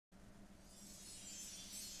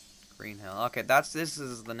Green Hill. Okay, this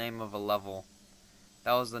is the name of a level.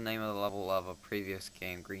 That was the name of the level of a previous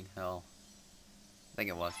game, Green Hill. I think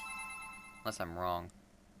it was. Unless I'm wrong.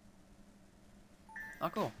 Oh,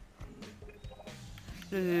 cool.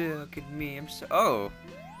 Look at me, I'm so... Oh!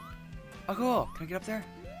 Oh, cool! Can I get up there?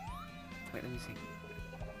 Wait, let me see.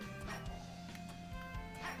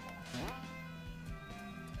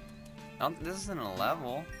 This isn't a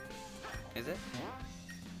level. Is it?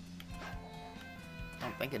 I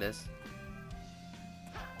don't think it is.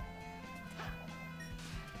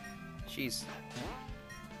 Jeez.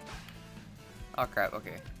 Oh crap,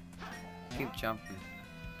 okay. Keep jumping.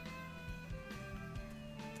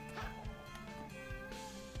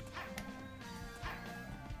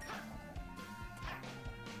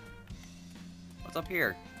 What's up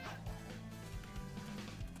here?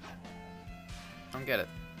 I don't get it.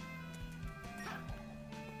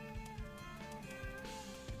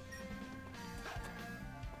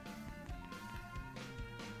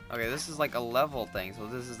 Okay, this is like a level thing, so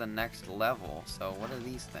this is the next level. So what are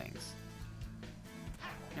these things?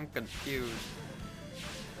 I'm confused.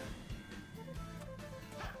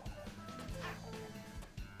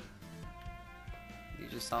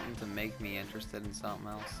 These just something to make me interested in something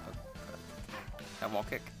else. Okay. Can I wall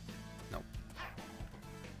kick? Nope.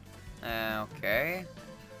 Okay.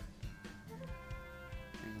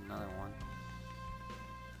 There's another one.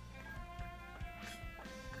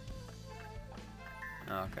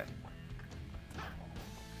 Oh, okay.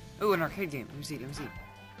 Ooh, an arcade game. Let me see. Let me see.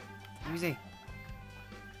 Let me see.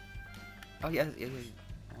 Oh yeah, yeah, yeah.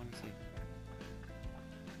 I want to see.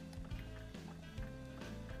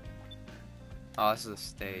 Oh, this is a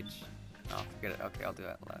stage. Oh, forget it. Okay, I'll do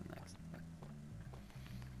that next.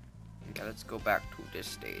 Okay, let's go back to this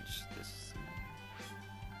stage. This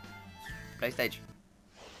play stage.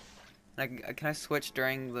 Can I switch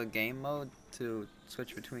during the game mode to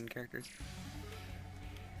switch between characters?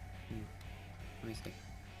 Let me see.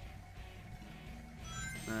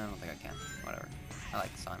 No, I don't think I can. Whatever. I like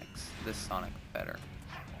this Sonic better.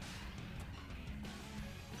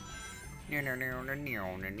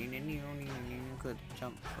 Good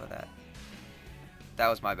jump for that. That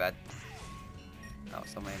was my bad. Oh,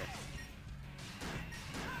 still made it.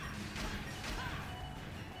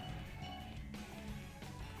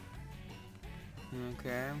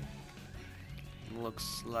 Okay.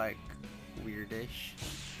 Looks like weirdish.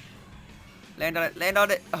 Land on it! Land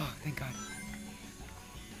on it! Oh, thank God.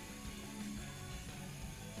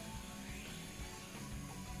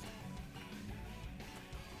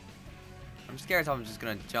 I'm scared someone's just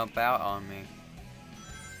gonna jump out on me.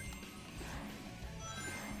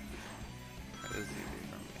 This is easy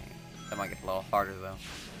for me. That might get a little harder though.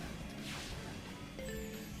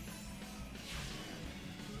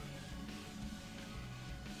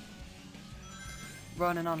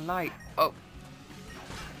 Running on light. Oh.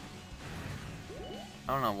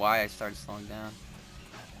 I don't know why I started slowing down.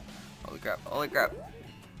 Holy crap. Holy crap.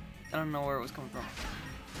 I don't know where it was coming from.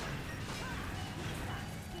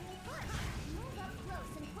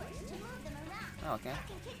 Oh, okay.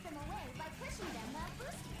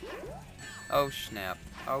 Oh snap.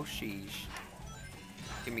 Oh sheesh.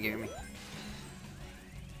 Gimme, gimme.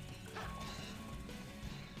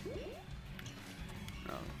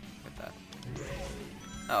 Oh, get that.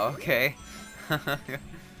 Oh, okay.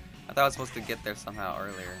 I thought I was supposed to get there somehow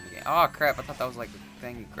earlier in the game. Oh crap, I thought that was like the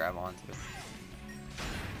thing you grab onto.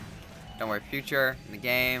 Don't worry, future, in the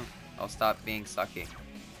game, I'll stop being sucky.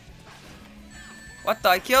 What the?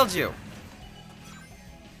 I killed you!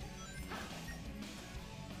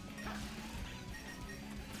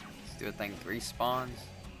 Let's do a thing, respawns.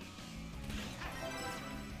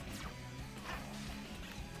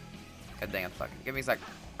 God dang, I'm fucking. Give me a sec.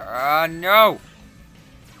 No!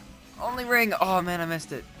 Only ring! Oh man, I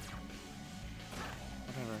missed it.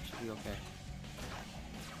 Whatever, it should be okay.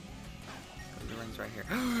 The ring's right here.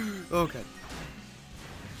 Oh god.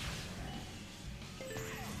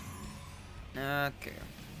 Okay.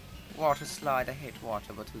 Water slide, I hate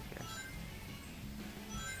water, but who cares?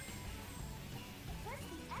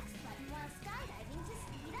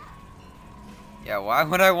 Yeah, why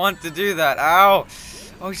would I want to do that? Ow!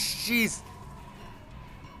 Oh, jeez!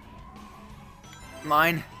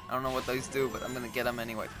 Mine. I don't know what those do, but I'm gonna get them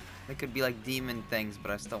anyway. They could be like demon things,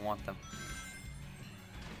 but I still want them.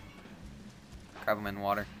 Grab them in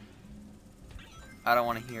water. I don't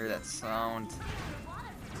want to hear that sound.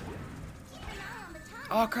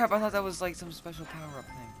 Oh crap, I thought that was like some special power-up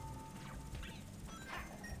thing.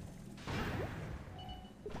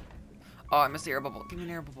 Oh, I missed the air bubble. Give me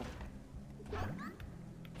an air bubble.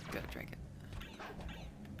 Gotta drink it.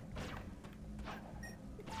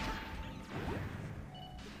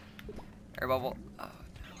 Air bubble. Oh,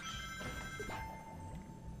 no.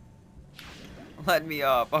 Let me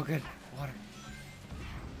up. Oh, good. Water.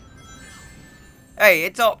 Hey,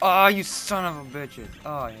 it's all. Oh, you son of a bitches.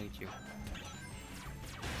 Oh, I hate you.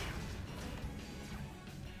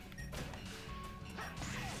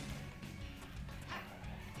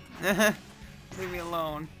 Leave me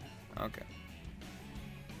alone. Okay.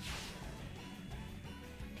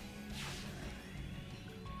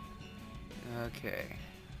 Okay.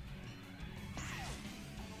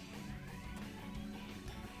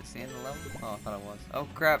 Is the end of the level? Oh, I thought it was. Oh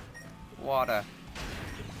crap! Water.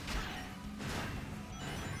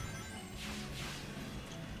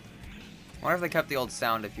 I wonder if they kept the old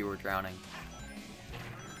sound if you were drowning.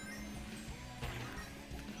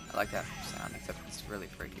 I like that sound, except it's really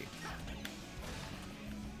freaky.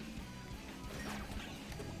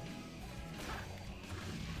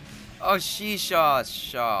 Oh, sheesh,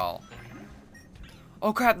 shawl.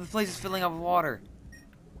 Oh crap, the place is filling up with water.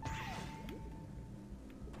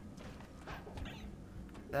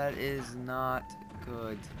 That is not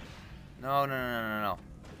good. No, no, no, no, no.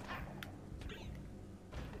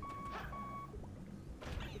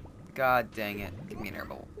 God dang it. Give me an air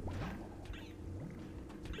bubble.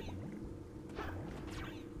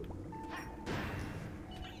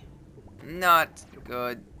 Not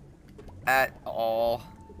good at all.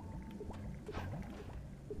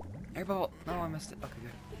 Air bubble. No, I missed it. Okay,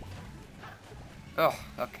 good. Oh,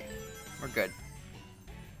 okay. We're good.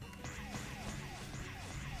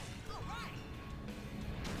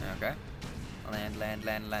 Okay. Land, land,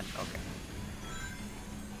 land, land. Okay.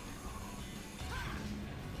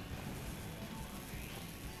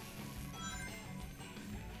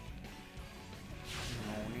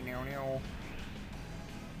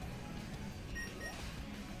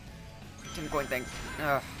 Pincoin thing.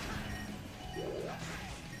 Ugh.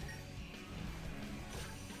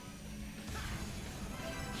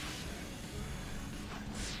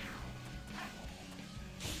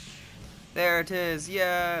 There it is.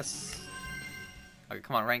 Yes. Okay,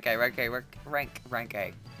 come on, rank A, rank A, rank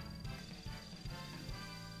A.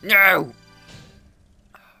 No.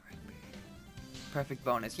 Oh, rank B. Perfect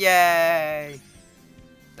bonus. Yay.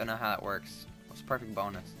 Don't know how that works. What's perfect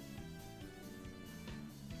bonus?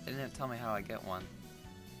 They didn't tell me how I get one.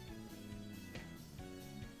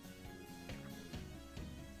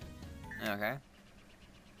 Okay.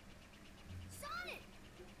 Sonic!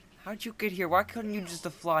 How'd you get here? Why couldn't you just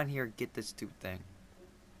fly in here and get this stupid thing?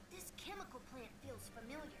 This chemical plant feels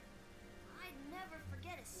familiar. I'd never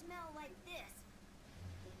forget a smell like this.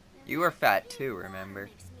 And You were that fat pink too, water remember?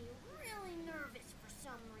 Makes me really nervous for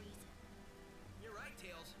some reason. You're right,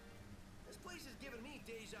 Tails. This place is giving me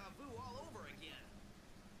deja vu all over again.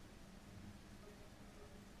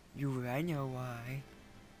 I know why.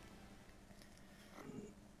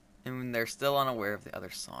 And they're still unaware of the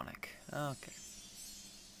other Sonic. Okay.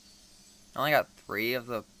 I only got 3 of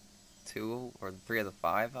the 2, or 3 of the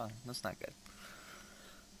 5. That's not good.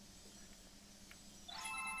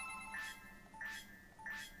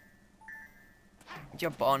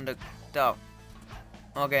 Jump on the stuff.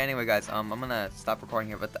 Okay, anyway, guys, I'm gonna stop recording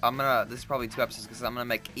here, but this is probably 2 episodes because I'm gonna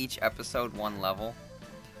make each episode 1 level.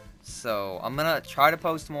 So I'm gonna try to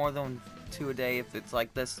post more than 2 a day if it's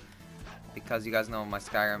like this, because you guys know my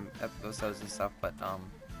Skyrim episodes and stuff.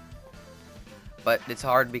 But it's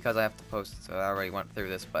hard because I have to post. So I already went through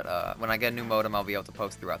this. But when I get a new modem, I'll be able to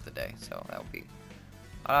post throughout the day. So that'll be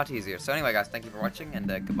a lot easier. So anyway, guys, thank you for watching, and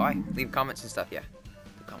goodbye. Leave comments and stuff. Yeah,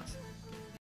 leave comments.